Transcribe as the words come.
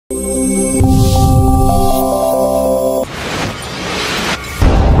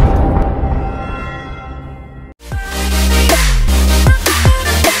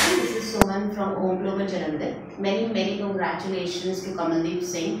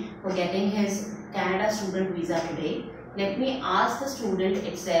for getting his Canada student visa today. Let me ask the student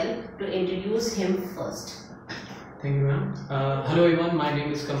itself to introduce him first. Thank you, ma'am. Hello everyone, my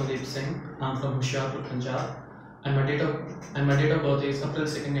name is Kamaldeep Singh. I'm from Hoshiarpur, Punjab, and my date of birth is April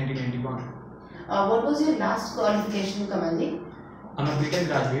 2nd, 1991. What was your last qualification, Kamaldeep? I'm a BTech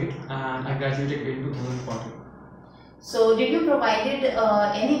graduate and I graduated in 2014. So, did you provided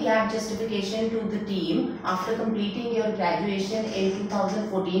any gap justification to the team after completing your graduation in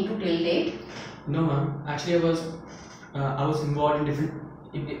 2014 to till date? No, ma'am. Actually, I was involved in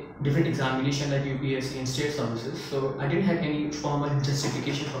different examination like UPSC and state services, so I didn't have any formal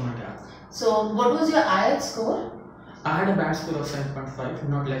justification for my gap. So, what was your IELTS score? I had a band score of 7.5,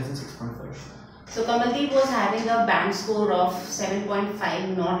 not less than 6.5. So, Kamaldeep was having a band score of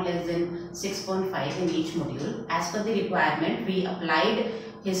 7.5, not less than 6.5 in each module. As per the requirement, we applied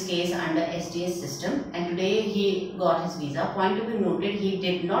his case under SDS system, and today he got his visa. Point to be noted, he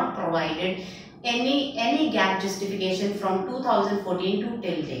did not provided any gap justification from 2014 to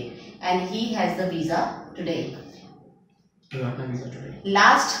till date, and he has the visa today. I got my visa today.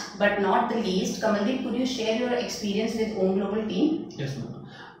 Last but not the least, Kamaldeep, could you share your experience with Own Global team? Yes, ma'am.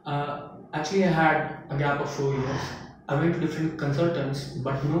 Actually, I had a gap of 4 years. I went to different consultants,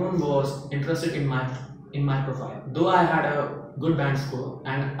 but no one was interested in my profile. Though I had a good band score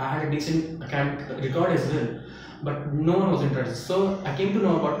and I had a decent academic record as well, but no one was interested. So I came to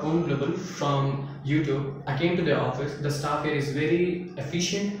know about Own Global from YouTube. I came to their office. The staff here is very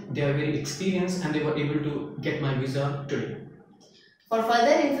efficient. They are very experienced, and they were able to get my visa today. For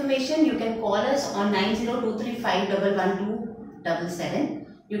further information, you can call us on 9023511277.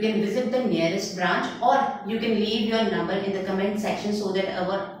 You can visit the nearest branch, or you can leave your number in the comment section so that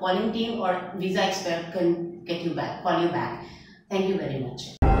our calling team or visa expert can call you back. Thank you very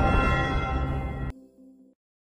much.